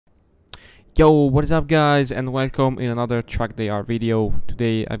Yo, what is up guys, and welcome in another TRACKDAYR video.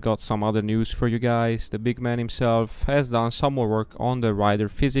 Today I've got some other news for you guys. The big man himself has done some more work on the rider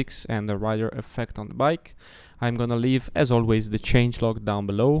physics and the rider effect on the bike. I'm gonna leave, as always, the changelog down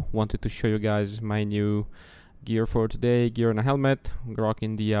below. Wanted to show you guys my new gear for today, gear and a helmet,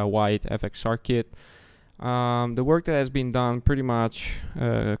 rocking the white FXR kit. The work that has been done pretty much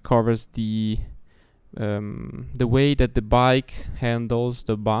covers the way that the bike handles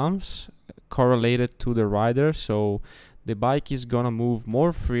the bumps correlated to the rider. So the bike is gonna move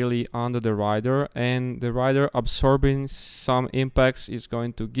more freely under the rider, and the rider absorbing some impacts is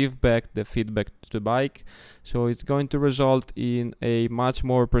going to give back the feedback to the bike. So it's going to result in a much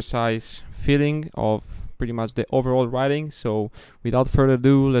more precise feeling of pretty much the overall riding. So without further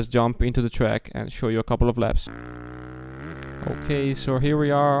ado, let's jump into the track and show you a couple of laps. Okay, so here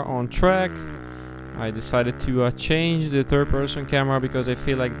we are on track. I decided to change the third-person camera because I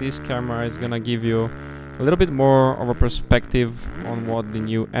feel like this camera is gonna give you a little bit more of a perspective on what the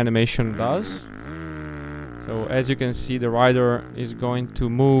new animation does. So as you can see, the rider is going to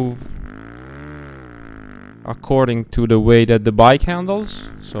move according to the way that the bike handles.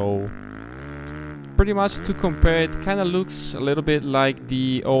 So pretty much, to compare, it kind of looks a little bit like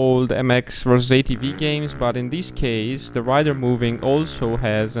the old MX versus ATV games, but in this case the rider moving also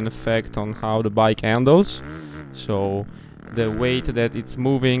has an effect on how the bike handles. So the weight that it's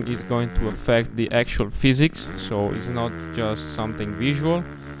moving is going to affect the actual physics, so it's not just something visual.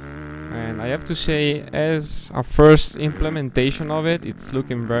 And I have to say, as a first implementation of it, it's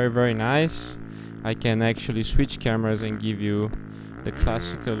looking very nice. I can actually switch cameras and give you the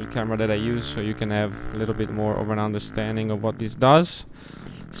classical camera that I use, so you can have a little bit more of an understanding of what this does.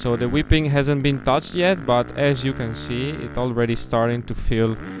 So the whipping hasn't been touched yet, but as you can see, it's already starting to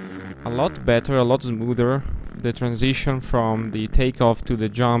feel a lot better, a lot smoother. The transition from the takeoff to the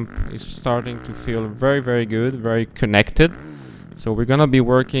jump is starting to feel very good, very connected. So we're gonna be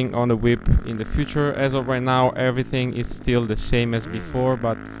working on the whip in the future. As of right now, everything is still the same as before,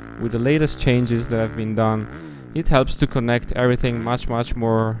 but with the latest changes that have been done, it helps to connect everything much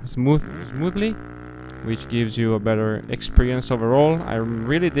more smoothly, which gives you a better experience overall. I'm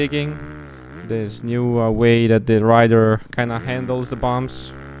really digging this new way that the rider kind of handles the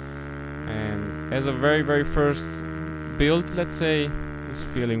bumps, and as a very first build, let's say, it's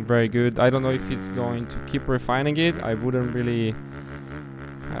feeling very good. I don't know if it's going to keep refining it. I don't really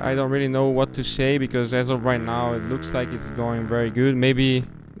know what to say, because as of right now it looks like it's going very good. Maybe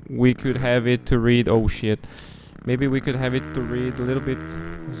we could have it to read, oh shit, maybe we could have it to read a little bit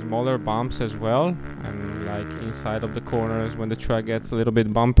smaller bumps as well, and like inside of the corners when the track gets a little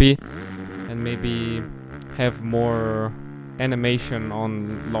bit bumpy, and maybe have more animation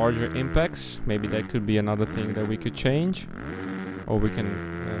on larger impacts. Maybe that could be another thing that we could change, or we can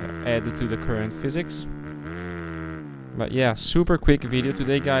add to the current physics. But yeah, super quick video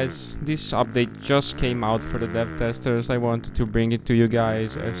today, guys. This update just came out for the dev testers. I wanted to bring it to you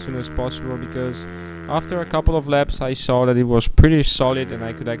guys as soon as possible, because after a couple of laps I saw that it was pretty solid and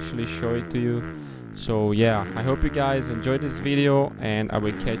I could actually show it to you. So yeah, I hope you guys enjoyed this video, and I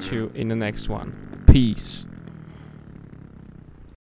will catch you in the next one. Peace.